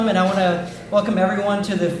And I want to welcome everyone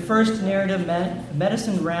to the first narrative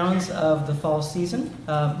medicine rounds of the fall season.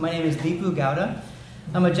 My name is Deepu Gowda.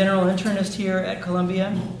 I'm a general internist here at Columbia,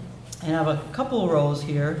 and I have a couple of roles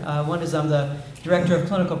here. One is I'm the director of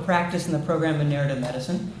clinical practice in the program in narrative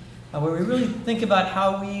medicine, where we really think about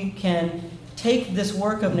how we can take this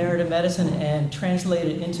work of narrative medicine and translate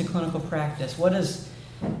it into clinical practice. What is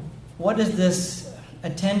this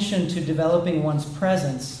attention to developing one's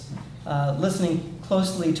presence, listening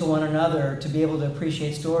closely to one another to be able to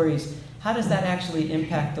appreciate stories, how does that actually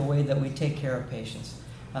impact the way that we take care of patients?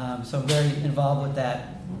 So I'm very involved with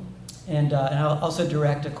that. And I'll also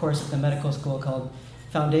direct a course at the medical school called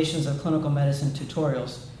Foundations of Clinical Medicine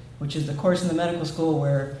Tutorials, which is the course in the medical school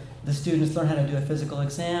where the students learn how to do a physical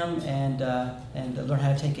exam and learn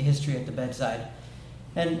how to take a history at the bedside.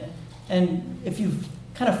 And if you've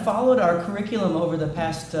kind of followed our curriculum over the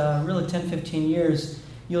past really 10, 15 years,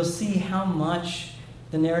 you'll see how much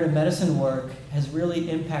the narrative medicine work has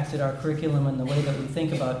really impacted our curriculum and the way that we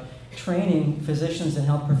think about training physicians and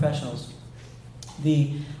health professionals.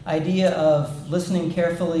 The idea of listening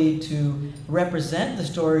carefully to represent the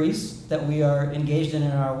stories that we are engaged in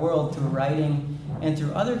our world through writing and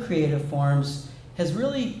through other creative forms is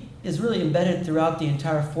really embedded throughout the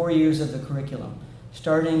entire 4 years of the curriculum,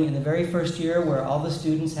 starting in the very first year where all the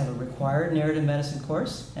students have a required narrative medicine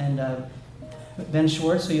course, and Ben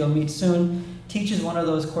Schwartz, who you'll meet soon, teaches one of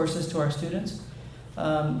those courses to our students.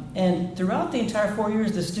 And throughout the entire 4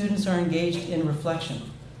 years, the students are engaged in reflection.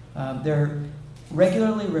 They're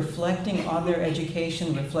regularly reflecting on their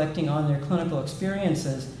education, reflecting on their clinical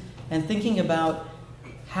experiences, and thinking about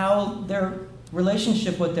how their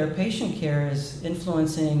relationship with their patient care is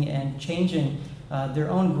influencing and changing their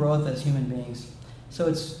own growth as human beings. So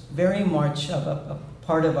it's very much of a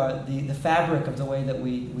part of the fabric of the way that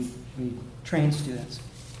we train students.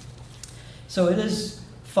 So it is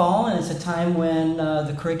fall, and it's a time when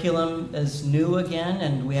the curriculum is new again,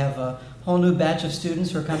 and we have a whole new batch of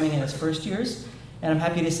students who are coming in as first years. And I'm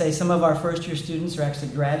happy to say some of our first year students are actually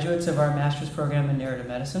graduates of our master's program in narrative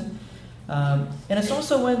medicine. And it's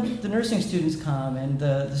also when the nursing students come and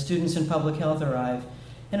the students in public health arrive.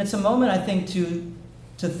 And it's a moment, I think,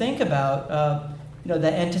 to think about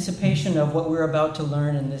that anticipation of what we're about to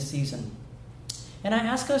learn in this season. And I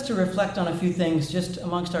ask us to reflect on a few things just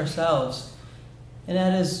amongst ourselves. And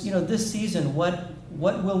that is, this season, what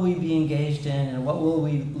will we be engaged in, and what will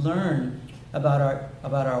we learn about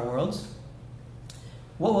our worlds?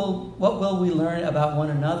 What will we learn about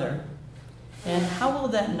one another? And how will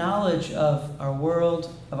that knowledge of our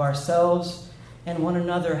world, of ourselves, and one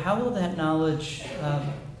another, how will that knowledge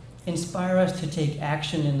inspire us to take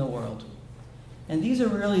action in the world? And these are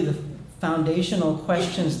really the foundational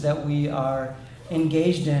questions that we are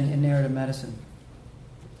engaged in narrative medicine.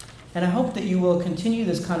 And I hope that you will continue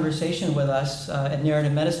this conversation with us at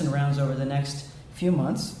Narrative Medicine Rounds over the next few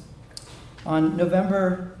months. On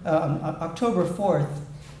October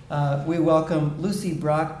 4th, we welcome Lucy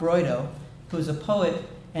Brock-Broido, who is a poet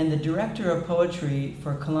and the director of poetry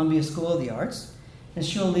for Columbia School of the Arts. And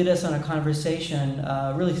she'll lead us on a conversation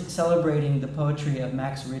really celebrating the poetry of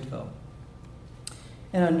Max Rithel.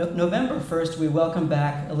 And on November 1st, we welcome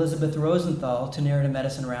back Elizabeth Rosenthal to Narrative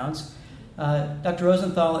Medicine Rounds. Dr.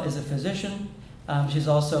 Rosenthal is a physician. She's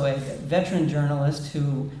also a veteran journalist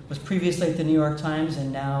who was previously at the New York Times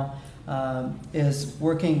and now is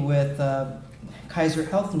working with Kaiser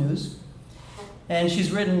Health News. And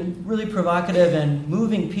she's written really provocative and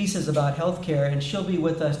moving pieces about healthcare, and she'll be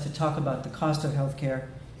with us to talk about the cost of healthcare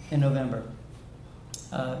in November.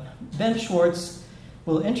 Ben Schwartz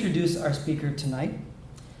will introduce our speaker tonight,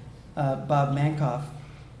 Bob Mankoff.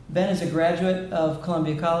 Ben is a graduate of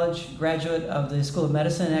Columbia College, graduate of the School of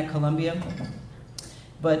Medicine at Columbia.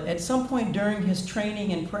 But at some point during his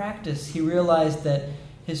training and practice, he realized that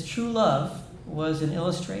his true love was in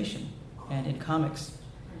illustration and in comics.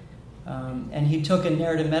 And he took a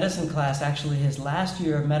narrative medicine class, actually his last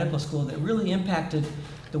year of medical school, that really impacted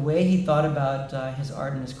the way he thought about his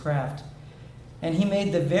art and his craft. And he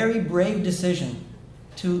made the very brave decision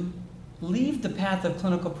to leave the path of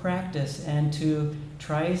clinical practice and to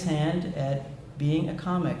try his hand at being a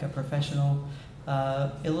comic, a professional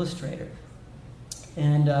illustrator.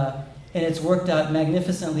 And it's worked out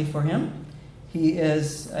magnificently for him. He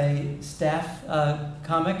is a staff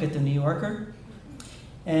comic at The New Yorker.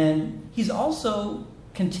 And he's also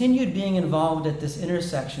continued being involved at this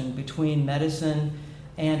intersection between medicine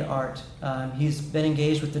and art. He's been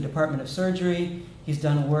engaged with the Department of Surgery. He's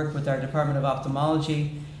done work with our Department of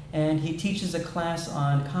Ophthalmology. And he teaches a class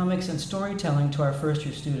on comics and storytelling to our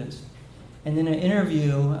first-year students. And in an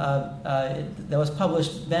interview that was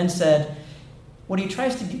published, Ben said, what he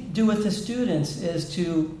tries to do with his students is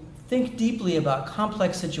to think deeply about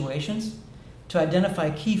complex situations, to identify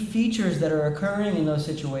key features that are occurring in those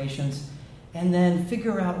situations, and then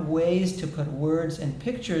figure out ways to put words and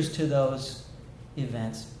pictures to those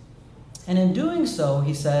events. And in doing so,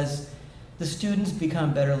 he says, the students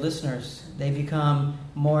become better listeners. They become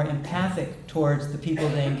more empathic towards the people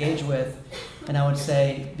they engage with, and I would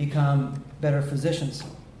say become better physicians.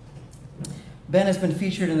 Ben has been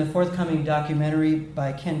featured in the forthcoming documentary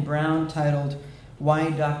by Ken Brown titled Why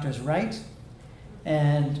Doctors Write.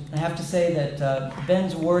 And I have to say that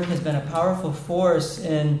Ben's work has been a powerful force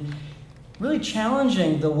in really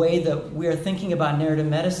challenging the way that we are thinking about narrative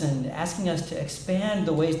medicine, asking us to expand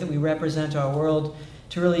the ways that we represent our world,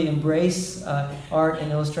 to really embrace art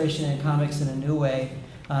and illustration and comics in a new way.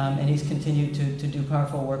 And he's continued to do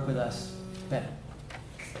powerful work with us. Ben.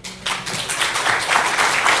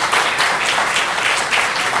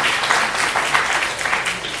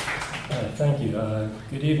 Thank you.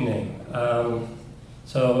 Good evening.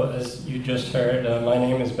 So as you just heard, my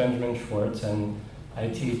name is Benjamin Schwartz, and I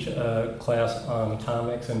teach a class on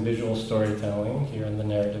comics and visual storytelling here in the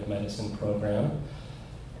Narrative Medicine program.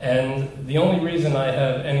 And the only reason I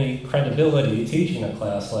have any credibility teaching a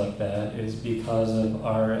class like that is because of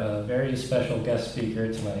our very special guest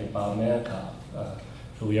speaker tonight, Bob Mankoff,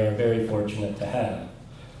 who we are very fortunate to have.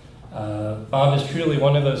 Bob is truly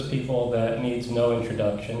one of those people that needs no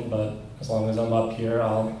introduction, but as long as I'm up here,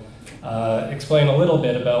 I'll explain a little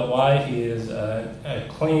bit about why he is an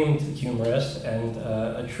acclaimed humorist and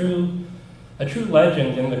a true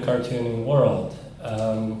legend in the cartooning world.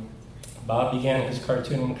 Bob began his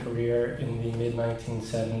cartooning career in the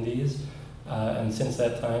mid-1970s, and since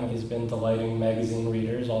that time he's been delighting magazine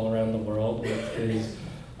readers all around the world with his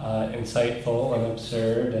insightful and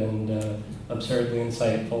absurd and absurdly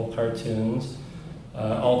insightful cartoons,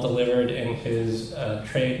 all delivered in his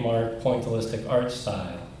trademark pointillistic art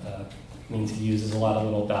style. Means he uses a lot of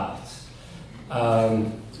little dots.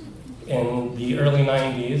 In the early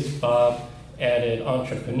 90s, Bob added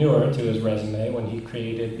entrepreneur to his resume when he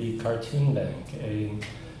created the Cartoon Bank,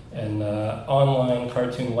 an online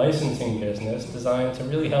cartoon licensing business designed to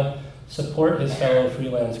really help support his fellow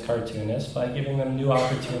freelance cartoonists by giving them new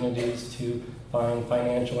opportunities to find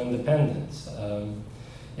financial independence.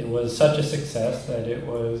 It was such a success that it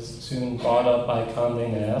was soon bought up by Condé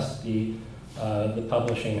Nast, the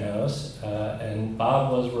publishing house, and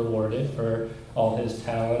Bob was rewarded for all his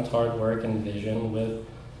talent, hard work, and vision with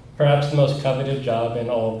perhaps the most coveted job in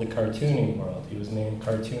all of the cartooning world. He was named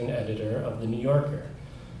cartoon editor of The New Yorker,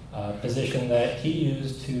 a position that he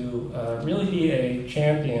used to really be a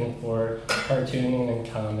champion for cartooning and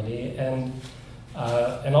comedy, and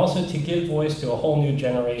also to give voice to a whole new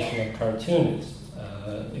generation of cartoonists,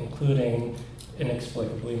 including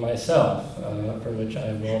inexplicably myself, for which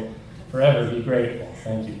I will forever be grateful.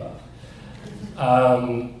 Thank you, Bob.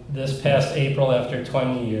 This past April, after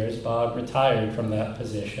 20 years, Bob retired from that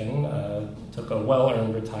position, took a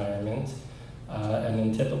well-earned retirement, and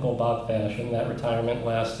in typical Bob fashion, that retirement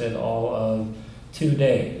lasted all of 2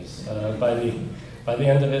 days. By the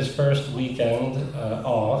end of his first weekend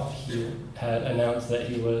off, he had announced that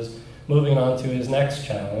he was moving on to his next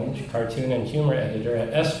challenge, cartoon and humor editor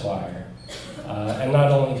at Esquire. And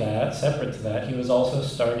not only that, separate to that, he was also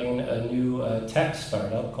starting a new tech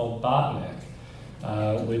startup called Botnik,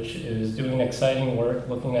 which is doing exciting work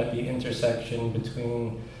looking at the intersection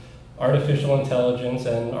between artificial intelligence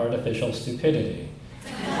and artificial stupidity.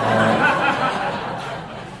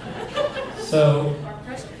 So,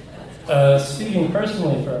 speaking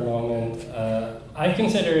personally for a moment, I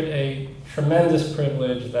consider it a tremendous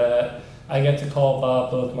privilege that I get to call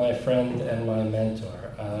Bob both my friend and my mentor.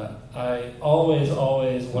 I always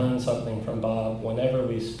learn something from Bob whenever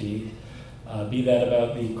we speak, be that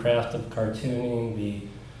about the craft of cartooning, the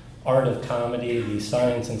art of comedy, the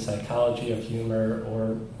science and psychology of humor,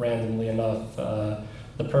 or randomly enough,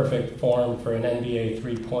 the perfect form for an NBA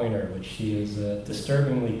three-pointer, which he is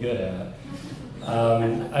disturbingly good at.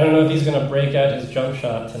 I don't know if he's going to break out his jump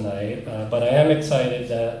shot tonight, but I am excited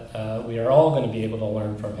that we are all going to be able to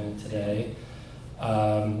learn from him today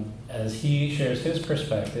as he shares his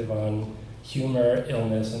perspective on humor,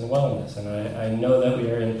 illness, and wellness. And I know that we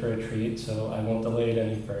are in for a treat, so I won't delay it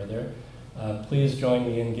any further. Please join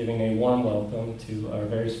me in giving a warm welcome to our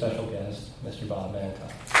very special guest, Mr. Bob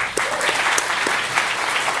Mankoff.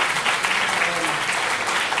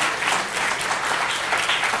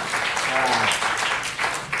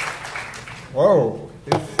 Whoa,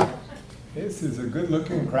 this is a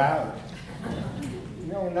good-looking crowd. You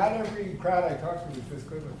know, not every crowd I talk to is this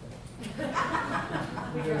good-looking.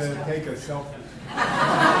 We're going to take a selfie.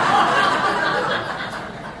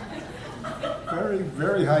 Very,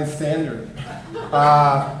 very high standard.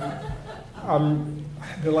 I'm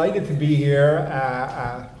delighted to be here.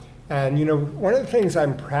 And, you know, one of the things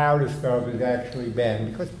I'm proudest of is actually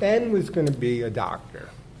Ben, because Ben was going to be a doctor.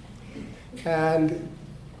 And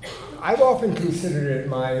I've often considered it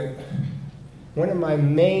one of my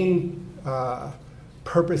main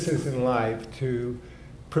purposes in life to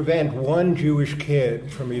prevent one Jewish kid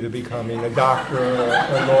from either becoming a doctor or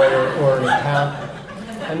a lawyer or an accountant.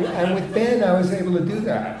 And with Ben, I was able to do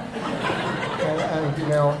that.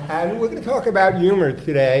 And we're going to talk about humor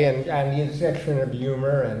today and the intersection of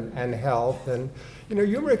humor and health. And, you know,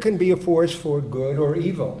 humor can be a force for good or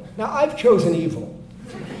evil. Now, I've chosen evil.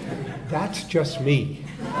 That's just me.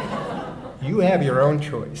 You have your own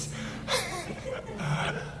choice.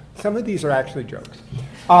 Some of these are actually jokes.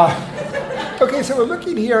 Okay, so we're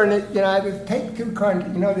looking here, and I would take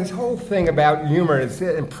this whole thing about humor is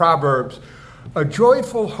in Proverbs. A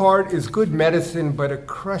joyful heart is good medicine, but a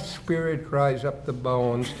crushed spirit dries up the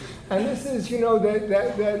bones. And this is,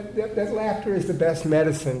 that laughter is the best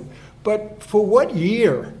medicine. But for what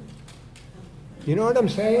year? You know what I'm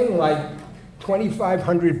saying? Like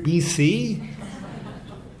 2500 BC?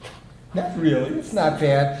 Not really. It's not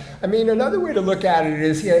bad. I mean, another way to look at it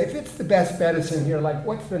is, if it's the best medicine here, like,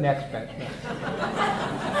 what's the next best medicine?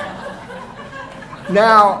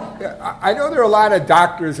 Now, I know there are a lot of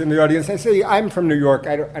doctors in the audience. I say, I'm from New York.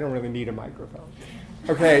 I don't really need a microphone.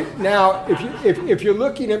 Okay, now, if you're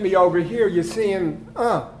looking at me over here, you're seeing,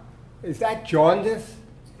 is that jaundice?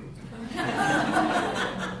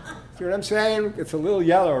 See what I'm saying? It's a little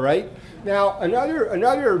yellow, right? Now,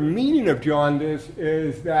 another meaning of jaundice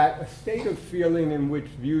is that a state of feeling in which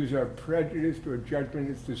views are prejudiced or judgment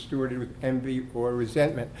is distorted with envy or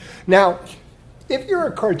resentment. Now, if you're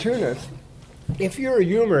a cartoonist, if you're a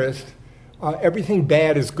humorist, everything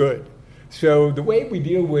bad is good. So the way we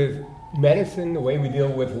deal with medicine, the way we deal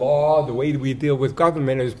with law, the way we deal with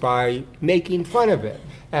government is by making fun of it.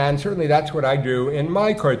 And certainly that's what I do in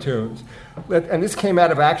my cartoons. And this came out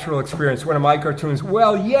of actual experience. One of my cartoons,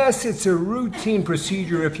 well, yes, it's a routine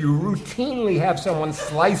procedure if you routinely have someone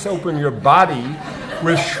slice open your body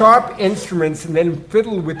with sharp instruments and then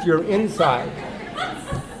fiddle with your inside.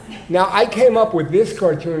 Now, I came up with this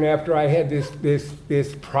cartoon after I had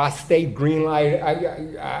this prostate green light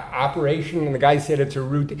operation, and the guy said it's a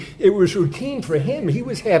routine. It was routine for him. He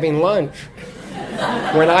was having lunch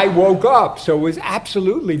when I woke up, so it was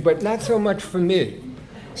absolutely, but not so much for me.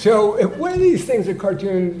 So one of these things a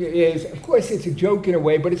cartoon is, of course, it's a joke in a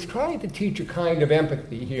way, but it's trying to teach a kind of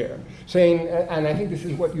empathy here, saying, and I think this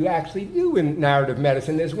is what you actually do in narrative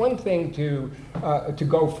medicine. There's one thing to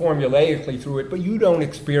go formulaically through it, but you don't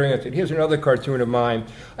experience it. Here's another cartoon of mine.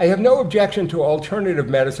 I have no objection to alternative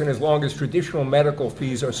medicine as long as traditional medical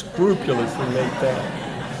fees are scrupulously maintained.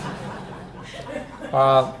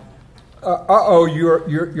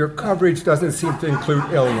 Your coverage doesn't seem to include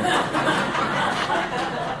illness.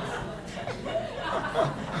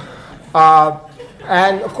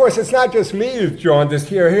 And, of course, it's not just me who's jaundiced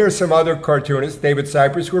here. Here's some other cartoonists, David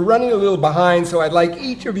Cypress. We're running a little behind, so I'd like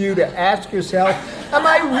each of you to ask yourself, am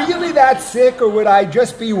I really that sick, or would I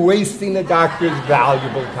just be wasting the doctor's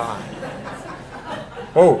valuable time?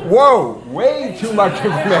 Oh, whoa, way too much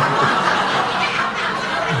information.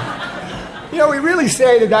 We really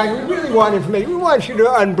say to the doctor, we really want information. We want you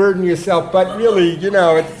to unburden yourself, but really,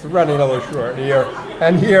 it's running a little short here.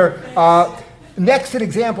 And here, next, an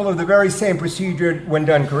example of the very same procedure when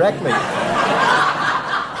done correctly.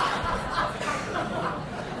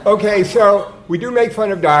 Okay, so we do make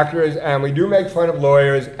fun of doctors, and we do make fun of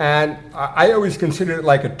lawyers, and I always consider it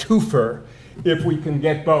like a twofer if we can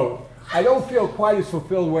get both. I don't feel quite as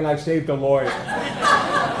fulfilled when I've saved a lawyer.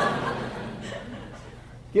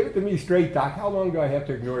 Give it to me straight, Doc. How long do I have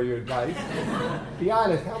to ignore your advice? Be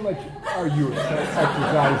honest, how much are you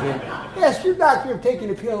exercising? Yes, your doctor of taking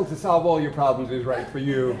a pill to solve all your problems is right for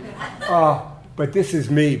you. But this is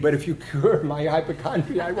me. But if you cure my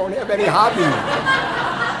hypochondria, I won't have any hobbies.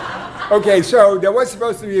 Okay, so there was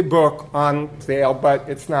supposed to be a book on sale, but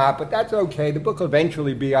it's not. But that's okay. The book will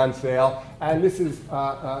eventually be on sale. And this is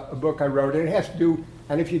a book I wrote. And it has to do,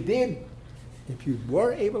 and if you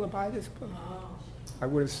were able to buy this book, I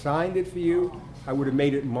would have signed it for you. I would have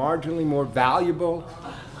made it marginally more valuable.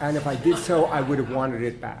 And if I did so, I would have wanted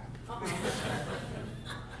it back.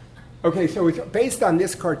 Okay, so it's based on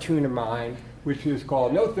this cartoon of mine, which is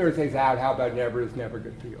called No Thursdays Out, How About Never is Never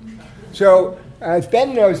Good for You. So, as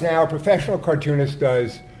Ben knows now, a professional cartoonist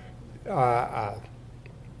does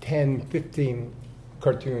 10, 15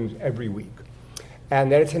 cartoons every week.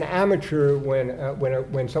 and that it's an amateur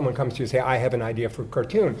when someone comes to you and say, I have an idea for a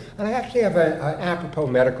cartoon. And I actually have an apropos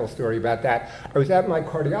medical story about that. I was at my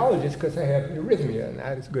cardiologist because I have arrhythmia, and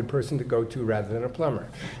that is a good person to go to rather than a plumber.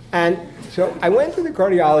 And so I went to the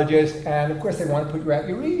cardiologist, and of course they want to put you at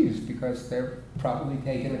your ease because they're probably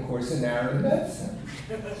taking a course in narrative medicine.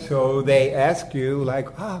 So they ask you, like,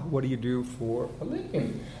 what do you do for a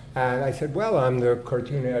living? And I said, well, I'm the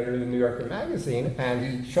cartoon editor of the New Yorker magazine, and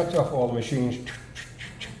he shuts off all the machines.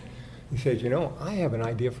 He says, I have an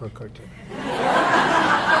idea for a cartoon. And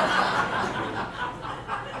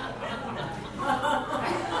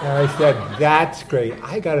I said, that's great.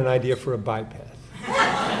 I got an idea for a bypass.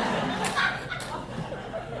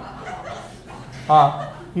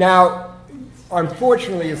 Now,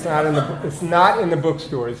 unfortunately, it's not in the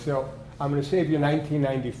bookstores, so I'm going to save you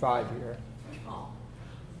 1995 here.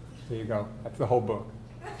 There you go. That's the whole book.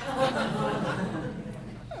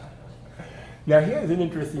 Now, here's an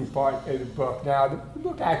interesting part of the book. Now, the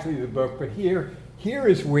book actually is a book, but here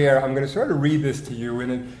is where I'm going to sort of read this to you.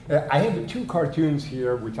 And I have the two cartoons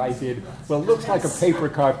here, which I did. Well, it looks like a paper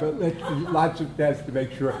cut, but lots of tests to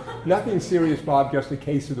make sure. Nothing serious, Bob, just a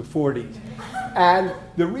case of the 40s. And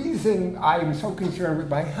the reason I'm so concerned with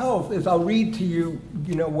my health is I'll read to you,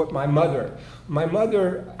 what my mother,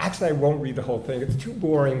 actually I won't read the whole thing, it's too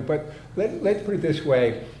boring, but let's put it this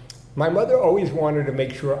way. My mother always wanted to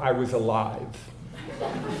make sure I was alive.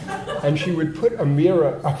 And she would put a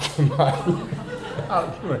mirror up to my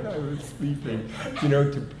mouth when I was sleeping,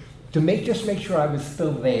 to make sure I was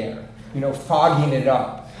still there, fogging it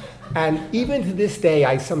up. And even to this day,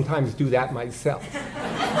 I sometimes do that myself.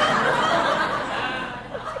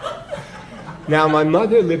 Now, my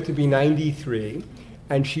mother lived to be 93,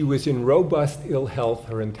 and she was in robust ill health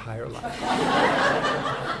her entire life.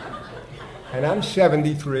 And I'm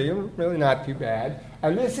 73, I'm really not too bad.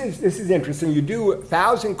 And this is interesting. You do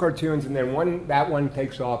 1,000 cartoons, and then that one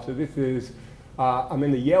takes off. So this is, I'm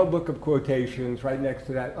in the Yale Book of Quotations, right next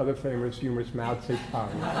to that other famous humorist, Mao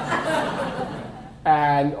Zedong.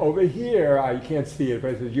 And over here, you can't see it,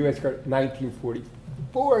 but it says U.S.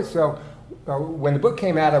 1944. So when the book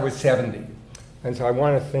came out, I was 70. And so I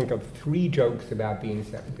want to think of 3 jokes about being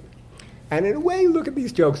 70. And in a way, look at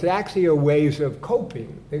these jokes. They actually are ways of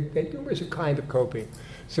coping. Humor is a kind of coping.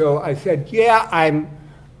 So I said, yeah, I'm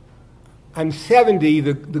 70.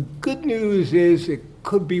 The good news is it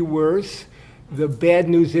could be worse. The bad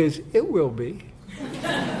news is it will be.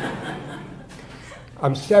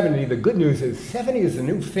 I'm 70. The good news is 70 is the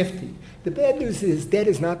new 50. The bad news is dead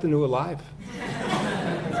is not the new alive.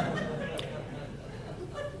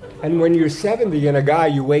 And when you're 70 and a guy,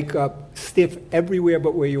 you wake up stiff everywhere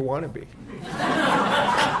but where you want to be.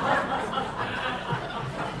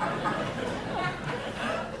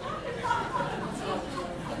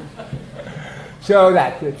 So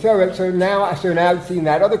that's it. So now seeing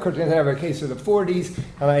that other cartoon, I have a case of the 40s,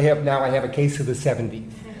 and I have a case of the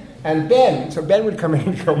 70s. And Ben would come in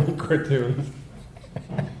and show me cartoons.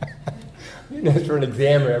 For an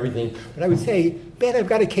exam or everything. But I would say, Ben, I've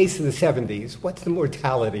got a case of the 70s. What's the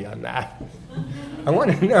mortality on that? I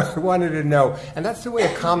wanted to know. And that's the way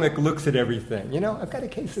a comic looks at everything. I've got a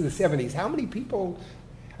case of the 70s. How many people...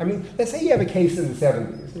 let's say you have a case of the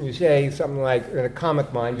 70s. And you say something like, in a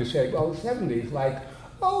comic mind, you say, well, the 70s, like,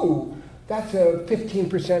 oh, that's a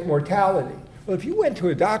 15% mortality. Well, if you went to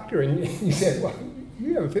a doctor and you said, well,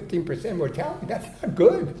 you have a 15% mortality, that's not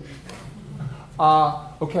good.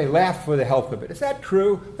 Okay, laugh for the health of it. Is that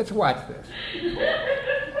true? Let's watch this.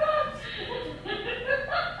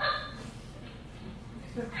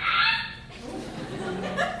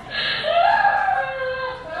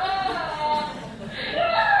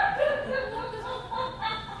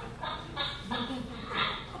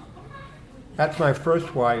 That's my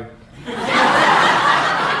first wife.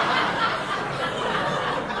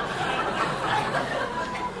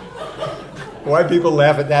 Why people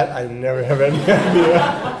laugh at that, I never have any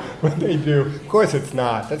idea what they do. Of course it's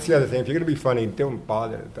not. That's the other thing. If you're going to be funny, don't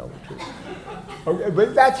bother to tell the truth. Okay,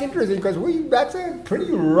 but that's interesting because that's a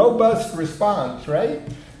pretty robust response, right?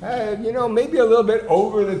 Maybe a little bit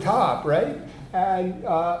over the top, right? And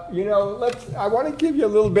I want to give you a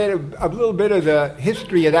little bit of the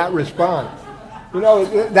history of that response.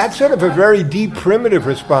 That's sort of a very deep, primitive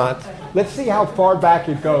response. Let's see how far back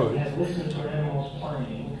it goes. We have listened to animals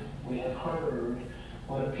playing. We have heard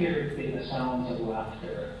what appeared to be the sounds of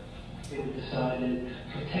laughter. We decided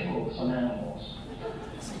to tickle some animals.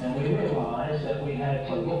 And we realized that we had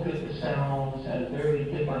to look at the sounds at a very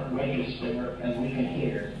different register than we can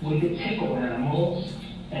hear. We could tickle animals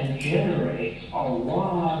and generate a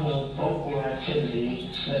lot of vocal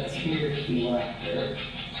activity that appears to be laughter.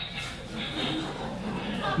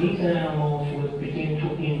 these animals would begin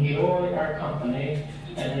to enjoy our company,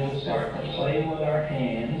 and they would start to play with our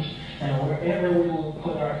hands, and wherever we would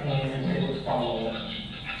put our hands, they would follow us.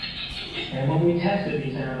 And when we tested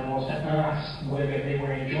these animals to ask whether they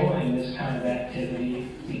were enjoying this kind of activity,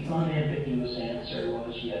 the unambiguous answer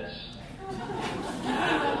was yes.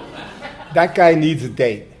 That guy needs a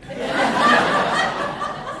date.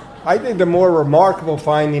 I think the more remarkable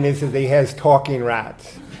finding is that he has talking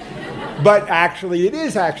rats. But actually, it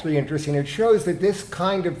is actually interesting. It shows that this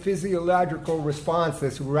kind of physiological response,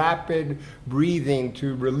 this rapid breathing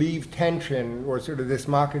to relieve tension, or sort of this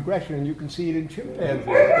mock aggression, and you can see it in chimpanzees.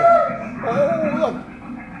 Oh, look.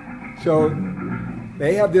 So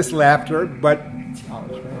they have this laughter, but... It's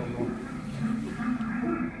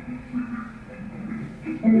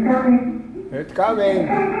coming. It's coming.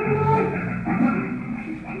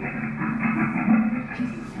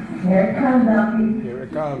 Here it comes, Alfie. Here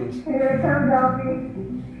it comes. Here it comes, Alfie.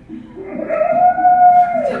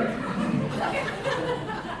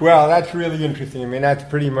 Well, that's really interesting. I mean, that's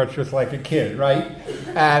pretty much just like a kid, right?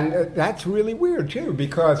 And that's really weird, too,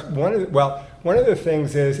 because one of the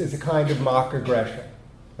things is a kind of mock aggression,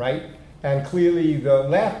 right? And clearly the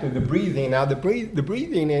laughter, the breathing, now the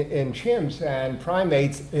breathing in chimps and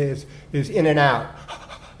primates is in and out.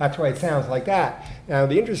 That's why it sounds like that. Now,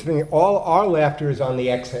 the interesting thing, all our laughter is on the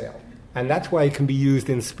exhale. And that's why it can be used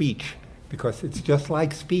in speech, because it's just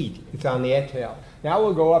like speech. It's on the exhale. Now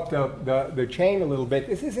we'll go up the chain a little bit.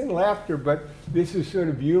 This isn't laughter, but this is sort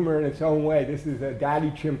of humor in its own way. This is a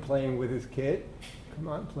daddy chimp playing with his kid. Come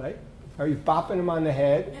on, play. So he's bopping him on the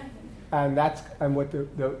head. And what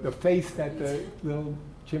the face that the little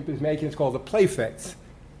chimp is making is called the play face.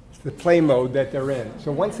 It's the play mode that they're in.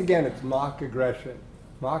 So once again, it's mock aggression.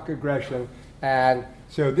 Mock aggression, and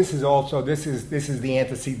so this is the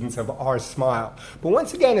antecedents of our smile. But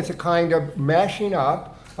once again, it's a kind of mashing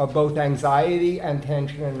up of both anxiety and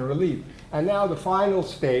tension and relief. And now the final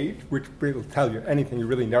stage, which will tell you anything you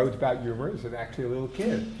really know about humor, is that actually a little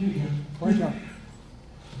kid. Watch out.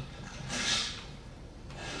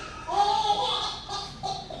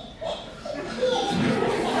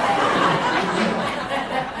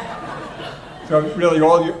 So really,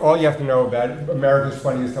 all you have to know about America's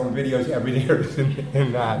Funniest Home Videos every year is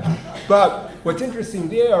in that. But what's interesting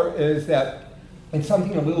there is that it's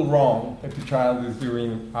something a little wrong that the child is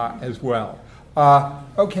doing as well.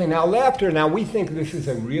 Okay, now laughter. Now we think this is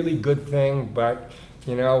a really good thing, but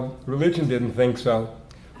religion didn't think so.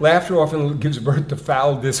 Laughter often gives birth to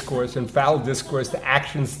foul discourse, and foul discourse to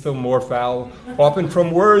actions still more foul. Often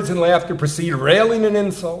from words and laughter proceed railing and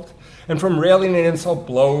insult. And from railing and insult,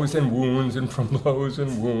 blows and wounds, and from blows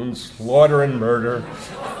and wounds, slaughter and murder.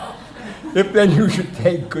 If then you should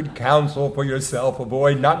take good counsel for yourself,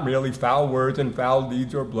 avoid not merely foul words and foul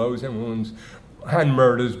deeds or blows and wounds and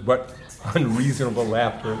murders, but unreasonable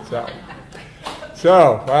laughter itself.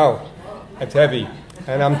 So, wow, that's heavy.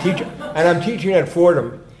 And I'm teaching at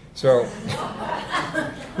Fordham. So,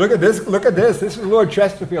 look at this. This is Lord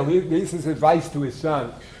Chesterfield. This is advice to his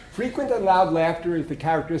son. Frequent and loud laughter is the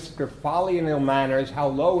characteristic of folly and ill manners. How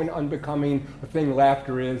low and unbecoming a thing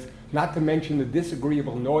laughter is, not to mention the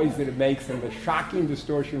disagreeable noise that it makes and the shocking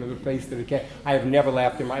distortion of the face that it can. I have never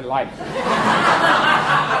laughed in my life.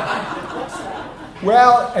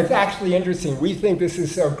 Well, it's actually interesting. We think this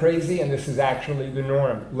is so crazy, and this is actually the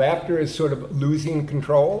norm. Laughter is sort of losing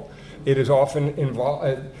control. It is often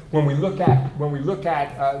involved. When we look at,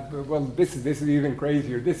 this is even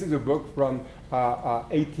crazier. This is a book from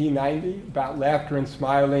 1890 about laughter and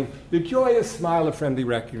smiling. The joyous smile of friendly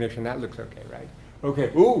recognition. That looks okay, right? Okay.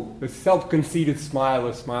 Ooh, the self-conceited smile,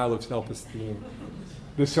 a smile of self-esteem.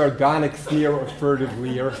 The sardonic sneer or furtive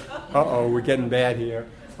leer. Uh-oh, we're getting bad here.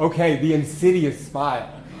 Okay, the insidious smile.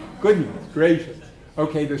 Goodness gracious.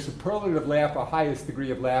 Okay, the superlative laugh, a highest degree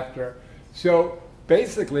of laughter. So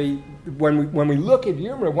basically, when we look at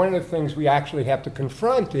humor, one of the things we actually have to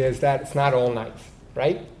confront is that it's not all nice,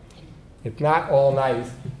 right? It's not all nice.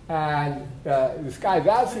 And this guy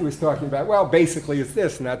Valsey was talking about, well, basically it's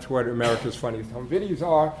this, and that's what America's Funniest Home Videos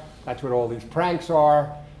are. That's what all these pranks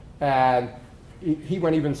are. And he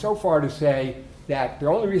went even so far to say that the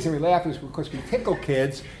only reason we laugh is because we tickle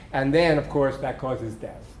kids, and then, of course, that causes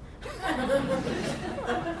death.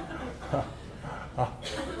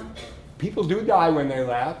 People do die when they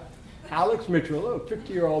laugh. Alex Mitchell, a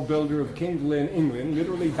 50-year-old builder of Kings Lynn, England,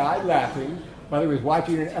 literally died laughing while he was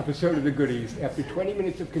watching an episode of The Goodies. After 20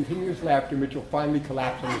 minutes of continuous laughter, Mitchell finally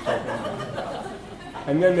collapsed on the sofa.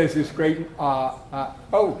 And then there's this great,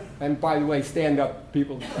 and by the way, stand-up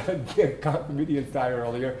people, comedians died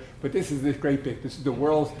earlier, but this is this great bit. This is The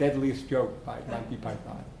World's Deadliest Joke by Monty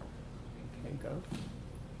Python. Okay, go.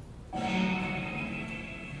 This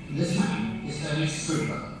man is Ernest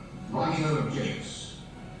Cooper, writer of jokes.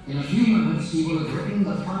 In a few moments he will have written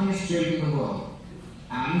the funniest joke in the world,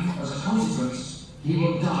 and as a consequence, he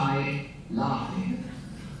will die laughing.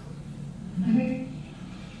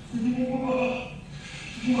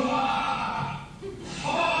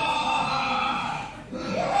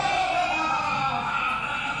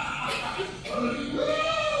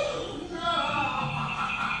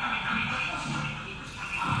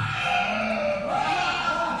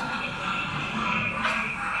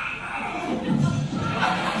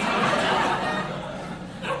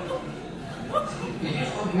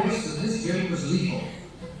 That this joke was lethal.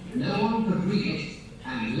 No one could read it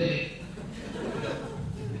and live.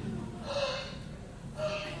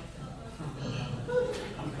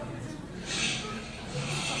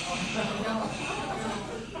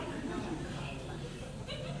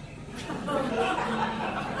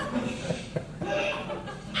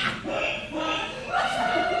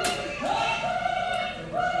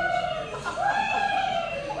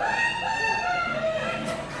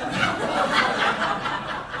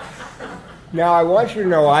 Now, I want you to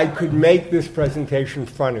know I could make this presentation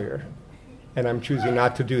funnier, and I'm choosing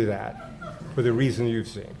not to do that for the reason you've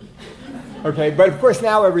seen. Okay, but of course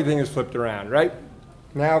now everything is flipped around, right?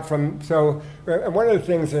 Now one of the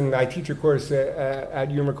things, and I teach a course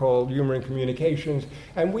at Humor called Humor and Communications,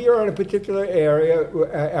 and we are in a particular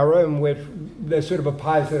era in which there's sort of a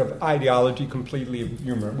positive ideology completely of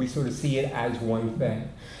humor. We sort of see it as one thing.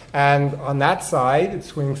 And on that side, it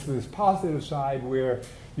swings to this positive side where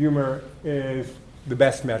humor is the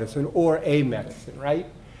best medicine, or a medicine, right?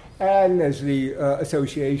 And there's the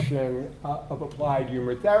Association of Applied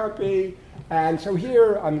Humor Therapy. And so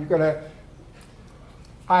here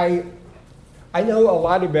I know a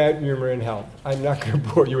lot about humor and health. I'm not going to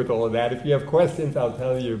bore you with all of that. If you have questions, I'll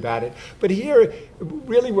tell you about it. But here,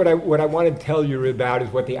 really what I want to tell you about is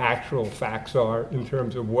what the actual facts are in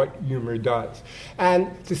terms of what humor does.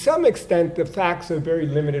 And to some extent, the facts are very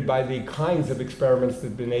limited by the kinds of experiments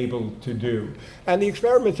they've been able to do. And the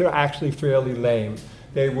experiments are actually fairly lame.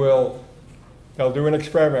 They'll do an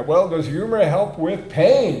experiment. Well, does humor help with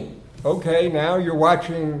pain? Okay, now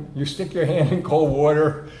you stick your hand in cold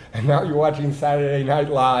water, and now you're watching Saturday Night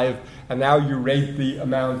Live, and now you rate the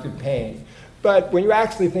amount of pain. But when you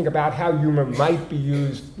actually think about how humor might be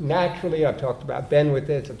used naturally, I've talked about Ben with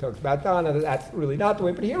this, I've talked about Donna, that's really not the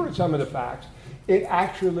way, but here are some of the facts. It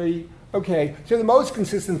actually, okay, so the most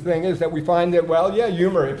consistent thing is that we find that, well, yeah,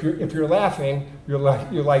 humor, if you're laughing, you're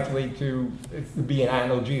likely to be an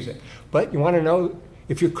analgesic. But you want to know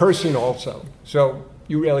if you're cursing also. So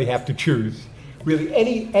you really have to choose. Really,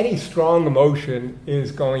 any strong emotion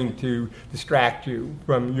is going to distract you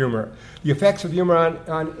from humor. The effects of humor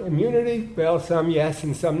on immunity, well, some yes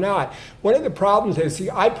and some not. One of the problems is,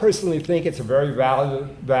 I personally think it's a very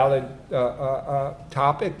valid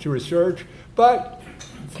topic to research, but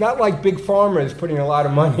it's not like Big Pharma is putting a lot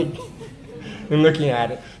of money in looking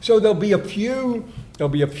at it. So there'll be a few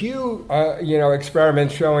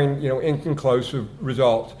experiments showing inconclusive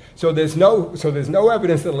results. So there's no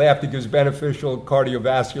evidence that laughter gives beneficial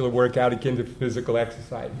cardiovascular workout akin to physical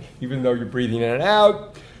exercise, even though you're breathing in and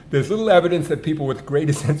out. There's little evidence that people with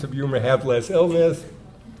greater sense of humor have less illness.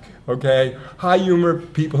 Okay, high humor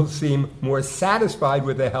people seem more satisfied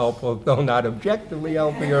with their health, although not objectively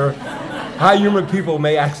healthier. High humor people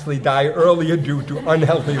may actually die earlier due to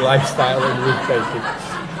unhealthy lifestyle and risk-taking.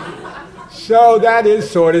 So that is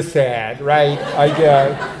sort of sad, right? I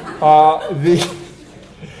guess.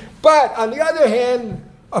 But on the other hand,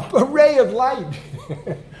 a ray of light.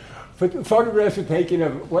 Photographs are taken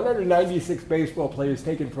of 196 baseball players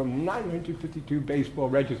taken from 952 baseball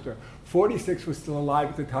register. 46 were still alive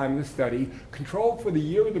at the time of the study. Controlled for the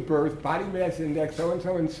year of the birth, body mass index,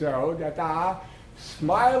 so-and-so and so.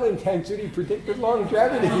 Smile intensity predicted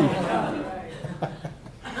longevity.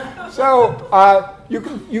 So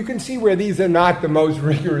you can see where these are not the most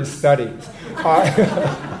rigorous studies.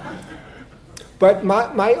 But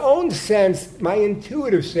my own sense, my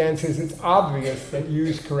intuitive sense is it's obvious that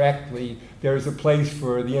used correctly, there is a place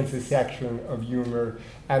for the intersection of humor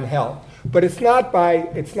and health. But it's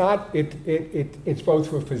both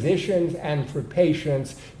for physicians and for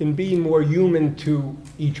patients in being more human to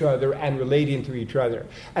each other and relating to each other.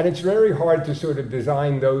 And it's very hard to sort of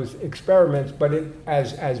design those experiments, but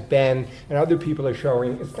as Ben and other people are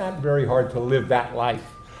showing, it's not very hard to live that life.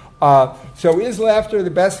 So is laughter the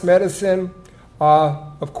best medicine?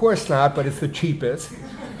 Of course not, but it's the cheapest.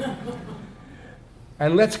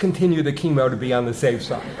 And let's continue the chemo to be on the safe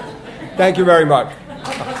side. Thank you very much.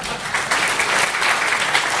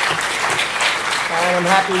 And I'm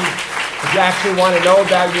happy If you actually want to know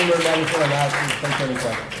about humor and medicine, I'm asking you to take any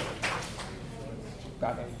questions.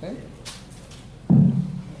 Got anything?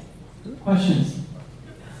 Questions?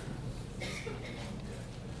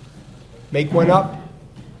 Make one up.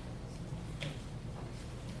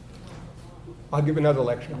 I'll give another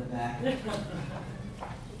lecture.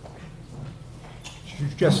 You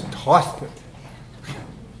just tossed it.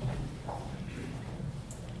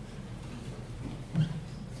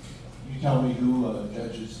 You tell me who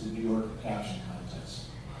judges the New York caption contest.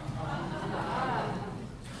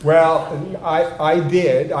 Well, I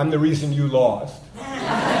did. I'm the reason you lost.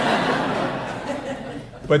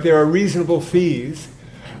 But there are reasonable fees.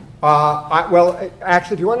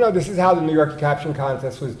 Actually, if you want to know, this is how the New York Caption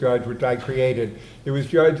Contest was judged, which I created. It was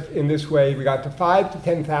judged in this way. We got to 5,000 to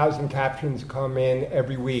 10,000 captions come in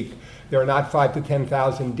every week. There are not 5,000 to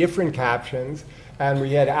 10,000 different captions, and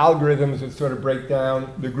we had algorithms that sort of break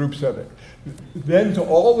down the groups of it. Then to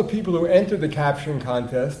all the people who entered the caption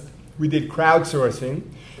contest, we did crowdsourcing,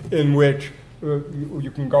 in which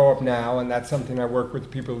you can go up now, and that's something I work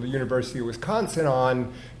with people at the University of Wisconsin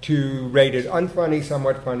on, to rate it unfunny,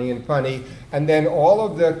 somewhat funny, and funny. And then all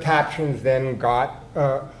of the captions then got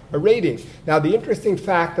a rating. Now, the interesting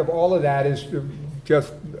fact of all of that is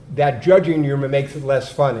just that judging humor makes it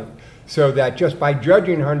less funny. So that just by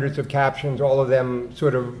judging hundreds of captions, all of them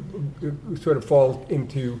sort of fall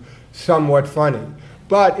into somewhat funny.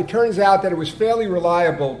 But it turns out that it was fairly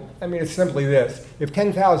reliable. I mean, it's simply this. If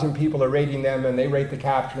 10,000 people are rating them and they rate the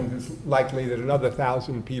captions, it's likely that another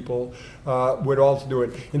 1,000 people would also do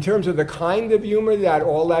it. In terms of the kind of humor that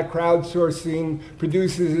all that crowdsourcing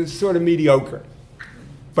produces, is sort of mediocre.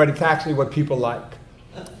 But it's actually what people like.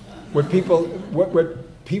 What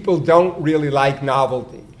people don't really like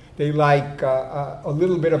novelty. They like a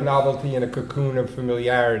little bit of novelty in a cocoon of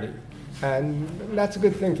familiarity. And that's a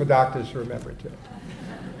good thing for doctors to remember, too.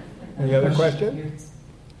 Any other questions?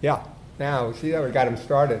 Yeah. Now, see that we got him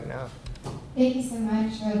started now. Thank you so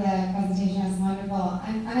much for the presentation. It was wonderful.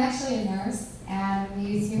 I'm actually a nurse, and we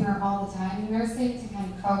use humor all the time in nursing to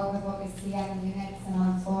kind of cope with what we see on the units and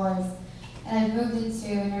on floors. And I've moved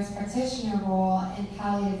into a nurse practitioner role in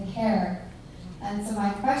palliative care. And so my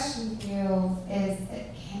question for you is,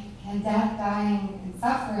 can death, dying, and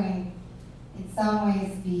suffering in some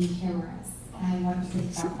ways be humorous? And what do you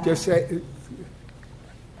think about that? Just say...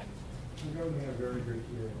 You don't have very good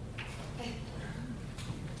hearing.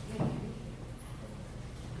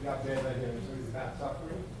 You got bad hearing, so is that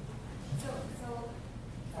suffering?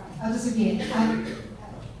 I'll just repeat it.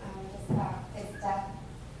 It's death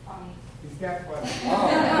funny. Is death funny?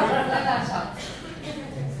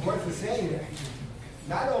 What's the saying?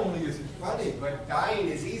 Not only is it funny, but dying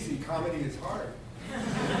is easy, comedy is hard.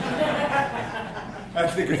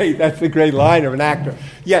 That's the great line of an actor.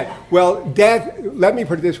 Yeah, well, death, let me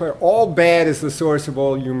put it this way. All bad is the source of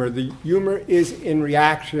all humor. The humor is in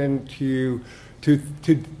reaction to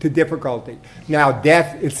difficulty. Now,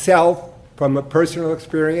 death itself, from a personal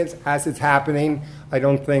experience, as it's happening, I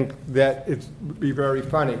don't think that it would be very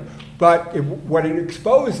funny. But what it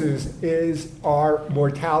exposes is our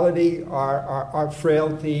mortality, our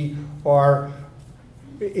frailty,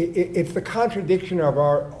 it's the contradiction of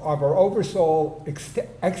our oversoul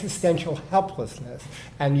existential helplessness,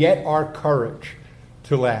 and yet our courage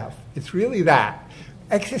to laugh. It's really that.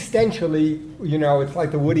 Existentially, it's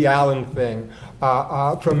like the Woody Allen thing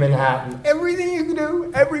from Manhattan. Everything you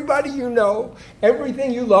do, everybody you know,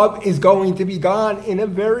 everything you love is going to be gone in a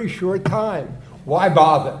very short time. Why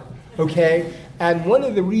bother? Okay? And one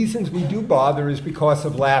of the reasons we do bother is because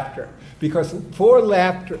of laughter. Because for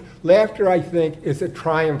laughter, I think, is a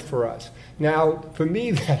triumph for us. Now, for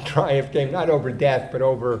me, that triumph came not over death, but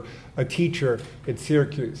over a teacher at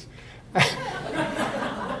Syracuse.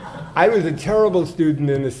 I was a terrible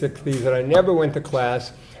student in the 60s, and I never went to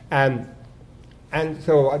class. And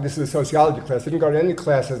so this is a sociology class. I didn't go to any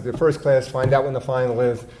classes. The first class, find out when the final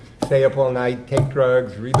is, stay up all night, take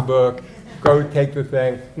drugs, read the book, go take the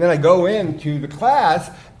thing. And then I go into the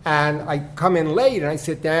class, and I come in late, and I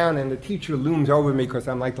sit down, and the teacher looms over me because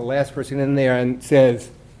I'm like the last person in there and says,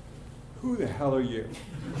 "Who the hell are you?"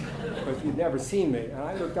 Because he'd never seen me. And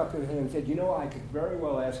I looked up at him and said, I could very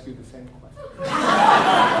well ask you the same question.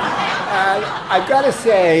 And I've got to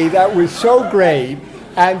say, that was so great.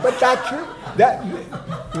 But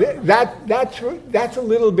that's a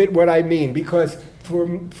little bit what I mean, because for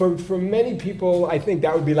many people, I think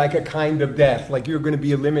that would be like a kind of death, like you're going to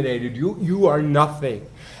be eliminated. You are nothing.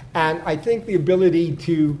 And I think the ability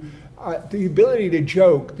to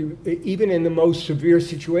joke, even in the most severe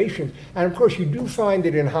situations, and of course you do find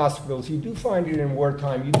it in hospitals, you do find it in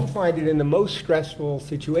wartime, you do find it in the most stressful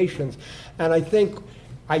situations. And I think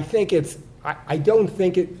I don't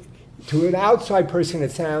think it, to an outside person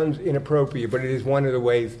it sounds inappropriate, but it is one of the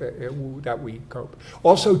ways that we cope.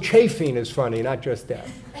 Also, chafing is funny, not just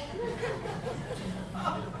death.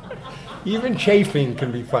 Even chafing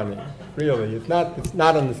can be funny, really. It's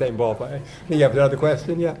not on the same ballpark. I think you have another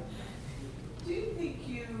question, yeah? Do you think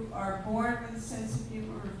you are born with a sense of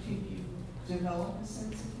humor, or do you develop a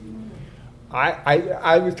sense of humor?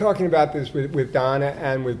 I was talking about this with Donna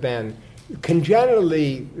and with Ben.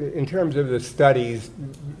 Congenitally, in terms of the studies,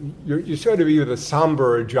 you're sort of either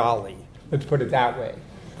somber or jolly. Let's put it that way.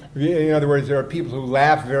 In other words, there are people who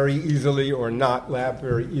laugh very easily or not laugh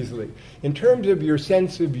very easily. In terms of your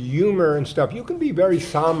sense of humor and stuff, you can be very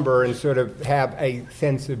somber and sort of have a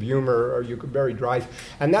sense of humor, or you could be very dry.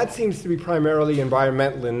 And that seems to be primarily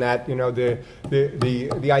environmental in that,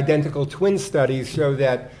 the identical twin studies show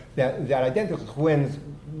that identical twins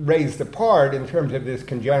raised apart in terms of this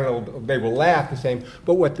congenital, they will laugh the same,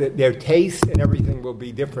 but their taste and everything will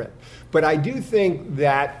be different. But I do think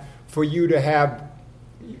that for you to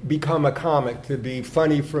become a comic, to be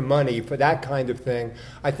funny for money, for that kind of thing,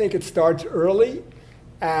 I think it starts early,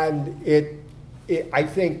 and I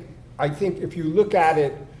think if you look at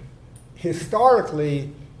it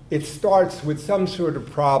historically, it starts with some sort of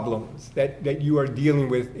problems that you are dealing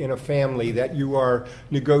with in a family, that you are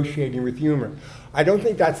negotiating with humor. I don't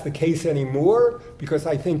think that's the case anymore, because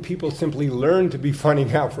I think people simply learn to be funny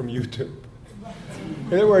now from YouTube.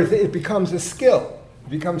 In other words, it becomes a skill. It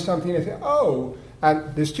becomes something that say, oh,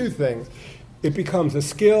 and there's two things. It becomes a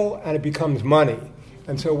skill and it becomes money.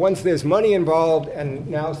 And so once there's money involved, and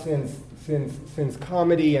now since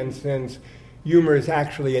comedy and since humor is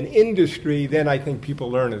actually an industry, then I think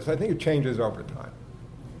people learn it. So I think it changes over time.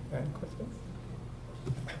 Any questions?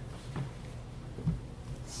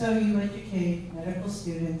 So you educate medical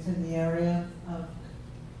students in the area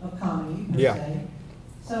of comedy, per se.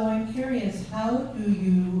 So I'm curious, how do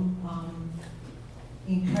you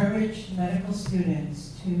encourage medical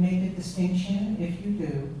students to make a distinction, if you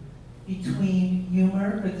do, between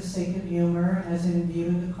humor for the sake of humor, as in view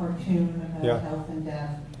of the cartoon about health and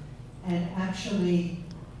death, and actually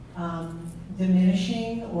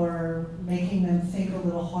diminishing or making them think a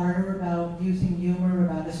little harder about using humor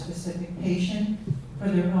about a specific patient for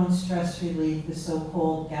their own stress relief, the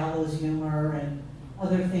so-called gallows humor and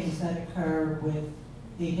other things that occur with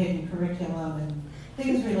the hidden curriculum and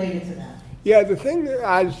things related to that? Yeah, the thing that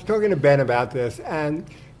I was talking to Ben about this, and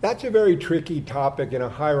that's a very tricky topic in a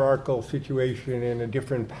hierarchical situation, in a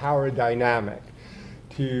different power dynamic,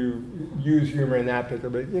 to use humor in that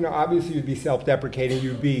particular. But, obviously you'd be self-deprecating,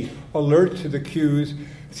 you'd be alert to the cues.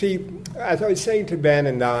 See, as I was saying to Ben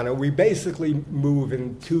and Donna, we basically move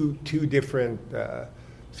in two different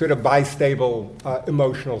sort of bistable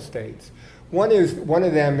emotional states. One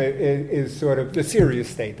of them is sort of the serious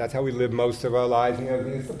state. That's how we live most of our lives. And the other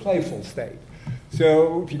thing is the playful state.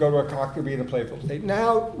 So if you go to a cocktail, you'll be in a playful state.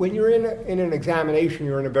 Now, when you're in an examination,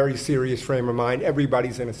 you're in a very serious frame of mind.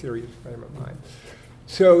 Everybody's in a serious frame of mind.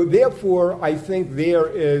 So therefore, I think there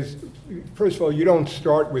is, first of all, you don't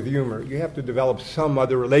start with humor. You have to develop some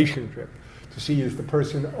other relationship to see, is the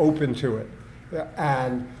person open to it.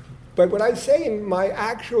 But what I say in my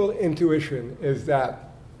actual intuition is that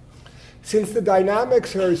since the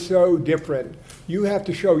dynamics are so different, you have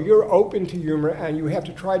to show you're open to humor, and you have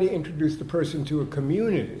to try to introduce the person to a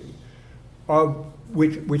community of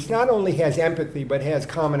which not only has empathy but has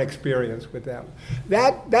common experience with them.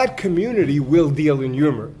 That community will deal in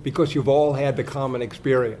humor because you've all had the common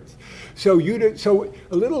experience. So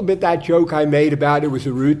a little bit that joke I made about it was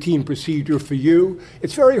a routine procedure for you.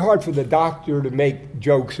 It's very hard for the doctor to make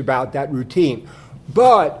jokes about that routine,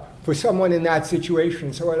 but for someone in that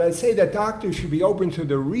situation. So I'd say that doctors should be open to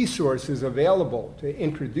the resources available to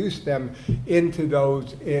introduce them into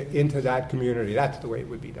that community. That's the way it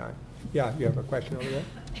would be done. Yeah, you have a question over there?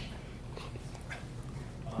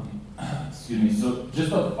 Excuse me. So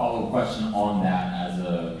just a follow-up question on that as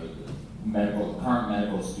a current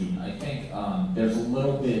medical student. I think there's a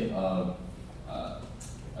little bit of a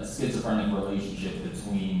schizophrenic relationship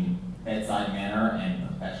between bedside manner and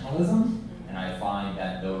professionalism. And I find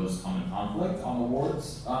that those come in conflict on the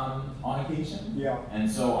wards on occasion. Yeah.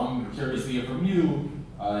 And so I'm curious to hear from you,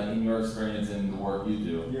 in your experience in the work you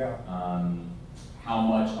do, how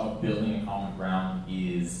much of building a common ground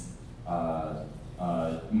is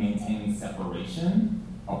maintaining separation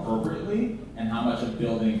appropriately, and how much of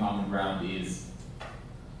building common ground is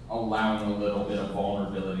allowing a little bit of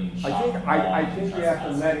vulnerability and shock. I think you have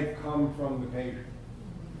to let it come from the patient.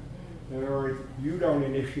 In other words, you don't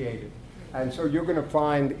initiate it. And so you're going to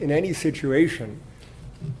find in any situation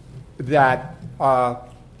that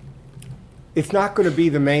it's not going to be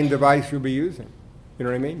the main device you'll be using. You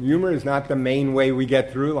know what I mean? Humor is not the main way we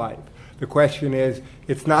get through life. The question is,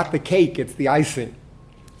 it's not the cake, it's the icing.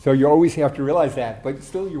 So you always have to realize that, but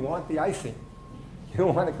still you want the icing. You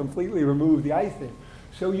don't want to completely remove the icing.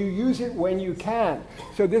 So you use it when you can.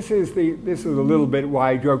 So this is a little bit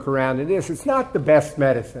why I joke around in this. It's not the best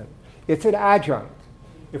medicine. It's an adjunct.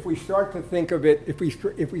 If we start to think of it, if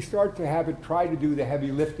we start to have it try to do the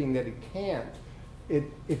heavy lifting that it can't,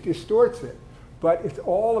 it distorts it. But it's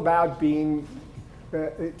all about being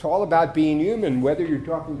human, whether you're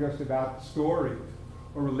talking just about stories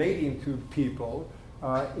or relating to people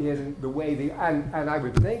in the way and I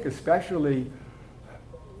would think especially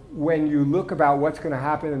when you look about what's going to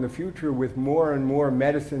happen in the future with more and more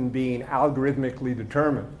medicine being algorithmically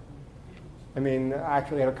determined. I mean, I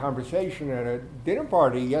actually had a conversation at a dinner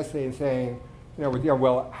party yesterday and saying,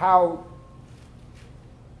 well, how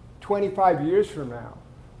 25 years from now,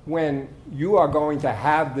 when you are going to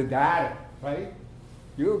have the data, right?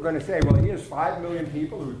 You're going to say, well, here's 5 million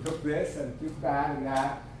people who took this and took that and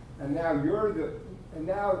that, and now you're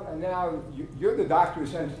the doctor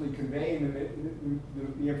essentially conveying the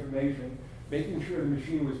information, making sure the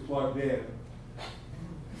machine was plugged in,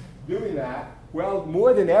 doing that. Well,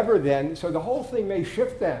 more than ever then, so the whole thing may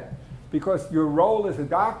shift then, because your role as a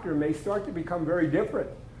doctor may start to become very different.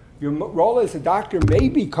 Your role as a doctor may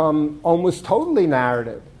become almost totally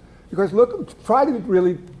narrative. Because look, try to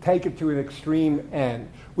really take it to an extreme end,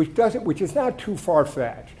 which is not too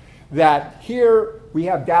far-fetched. That here we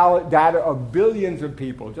have data of billions of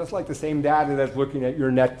people, just like the same data that's looking at your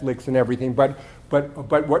Netflix and everything, but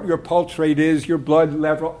what your pulse rate is, your blood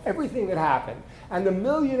level, everything that happened. And the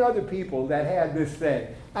million other people that had this thing.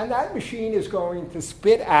 And that machine is going to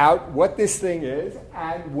spit out what this thing is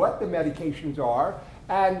and what the medications are.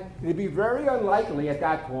 And it'd be very unlikely at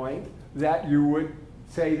that point that you would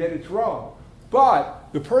say that it's wrong. But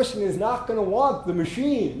the person is not going to want the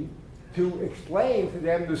machine to explain to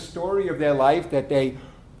them the story of their life, that they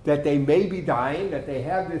may be dying, that they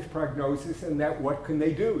have this prognosis, and that what can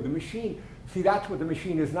they do? The machine, see, that's what the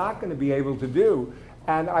machine is not going to be able to do.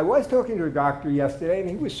 And I was talking to a doctor yesterday, and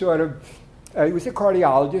he was he was a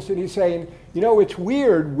cardiologist, and he's saying, it's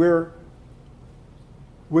weird, we're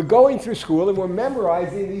going through school and we're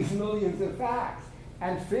memorizing these millions of facts.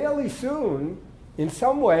 And fairly soon, in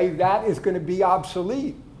some way, that is going to be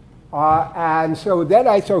obsolete. And so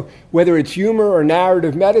whether it's humor or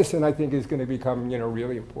narrative medicine, I think is going to become,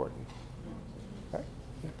 really important. Okay?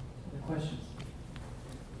 Yeah. Questions?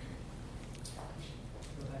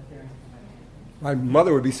 My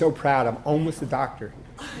mother would be so proud. I'm almost a doctor.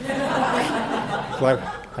 It's like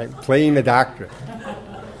I'm playing the doctor.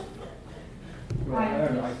 Hi,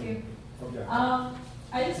 thank you. I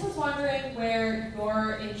just was wondering where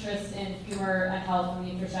your interest in humor and health and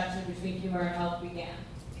the intersection between humor and health began.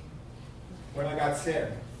 When I got sick.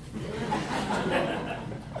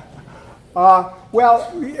 Well,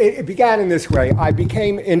 it began in this way. I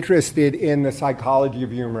became interested in the psychology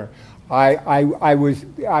of humor. I was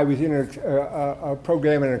in a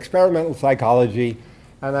program in experimental psychology,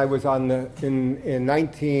 and I was in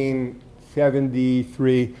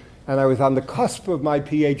 1973, and I was on the cusp of my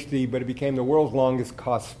PhD, but it became the world's longest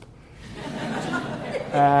cusp.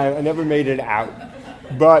 And I never made it out.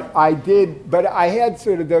 But I had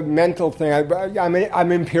sort of the mental thing.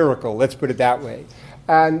 I'm empirical, let's put it that way.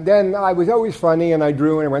 And then I was always funny, and I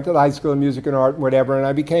drew, and I went to the high school of music and art and whatever, and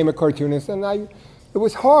I became a cartoonist, and it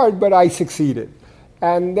was hard, but I succeeded.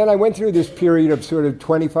 And then I went through this period of sort of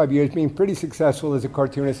 25 years being pretty successful as a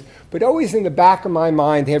cartoonist, but always in the back of my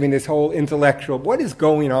mind having this whole intellectual, what is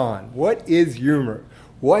going on? What is humor?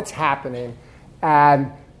 What's happening?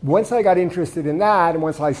 And once I got interested in that, and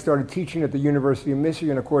once I started teaching at the University of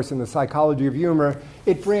Michigan, of course, in the psychology of humor,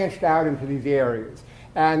 it branched out into these areas.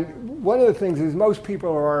 And one of the things is most people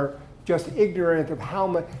are just ignorant of how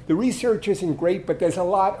much, the research isn't great, but there's a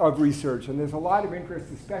lot of research, and there's a lot of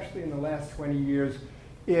interest, especially in the last 20 years,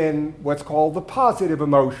 in what's called the positive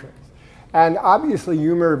emotions. And obviously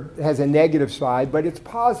humor has a negative side, but its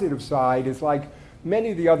positive side is like many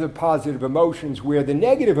of the other positive emotions, where the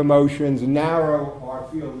negative emotions narrow our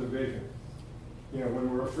field of vision.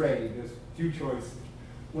 When we're afraid, there's few choices.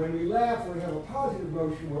 When we laugh, when we have a positive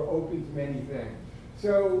emotion, we're open to many things.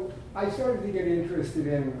 So I started to get interested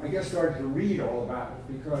started to read all about it,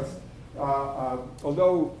 because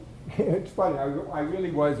although it's funny, I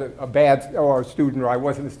really was a bad student, or I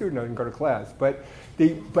wasn't a student, I didn't go to class, but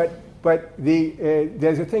there's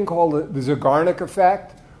a thing called the Zygarnik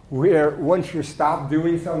effect, where once you stop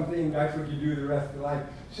doing something, that's what you do the rest of your life.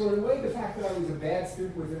 So in a way, the fact that I was a bad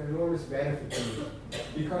student was an enormous benefit to me,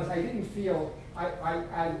 because I didn't feel,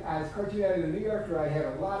 as cartoon editor of the New Yorker, I had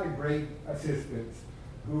a lot of great assistants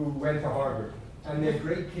who went to Harvard, and they're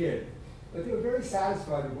great kids, but they were very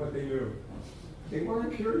satisfied with what they knew. They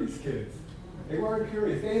weren't curious kids. They weren't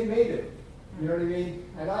curious. They had made it. You know what I mean?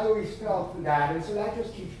 And I always felt that, and so that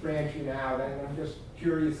just keeps branching out, and I'm just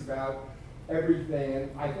curious about everything,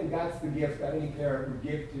 and I think that's the gift that any parent would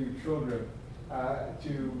give to children.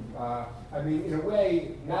 I mean, in a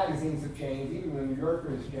way, magazines have changed, even the New Yorker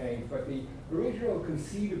has changed, but the original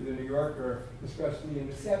conceit of the New Yorker, especially in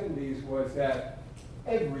the 70s, was that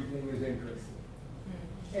everything is interesting.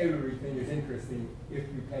 Everything is interesting if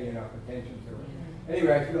you pay enough attention to it.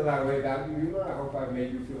 Anyway, I feel that way about humor. I hope I've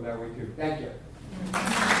made you feel that way too. Thank you.